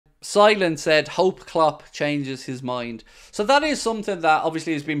Silent said, hope Klopp changes his mind. So that is something that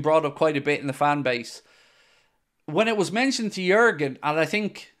obviously has been brought up quite a bit in the fan base. When it was mentioned to Jurgen, and I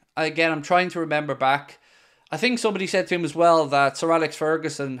think, again, I'm trying to remember back, I think somebody said to him as well that Sir Alex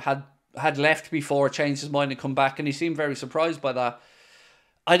Ferguson had left before, changed his mind and come back, and he seemed very surprised by that.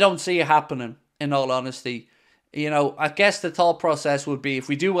 I don't see it happening, in all honesty. You know, I guess the thought process would be if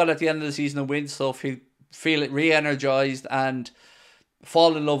we do well at the end of the season and win stuff, he'll feel it re-energised and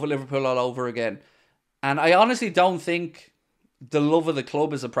fall in love with Liverpool all over again. And I honestly don't think the love of the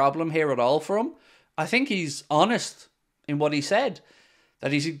club is a problem here at all for him. I think he's honest in what he said,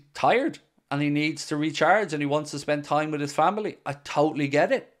 that he's tired and he needs to recharge and he wants to spend time with his family. I totally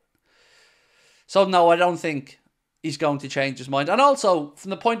get it. So no, I don't think he's going to change his mind. And also,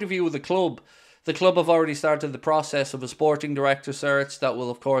 from the point of view of the club have already started the process of a sporting director search that will,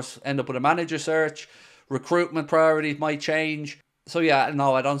 of course, end up with a manager search. Recruitment priorities might change. So yeah,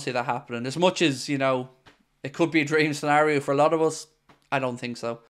 no, I don't see that happening. As much as, you know, it could be a dream scenario for a lot of us, I don't think so.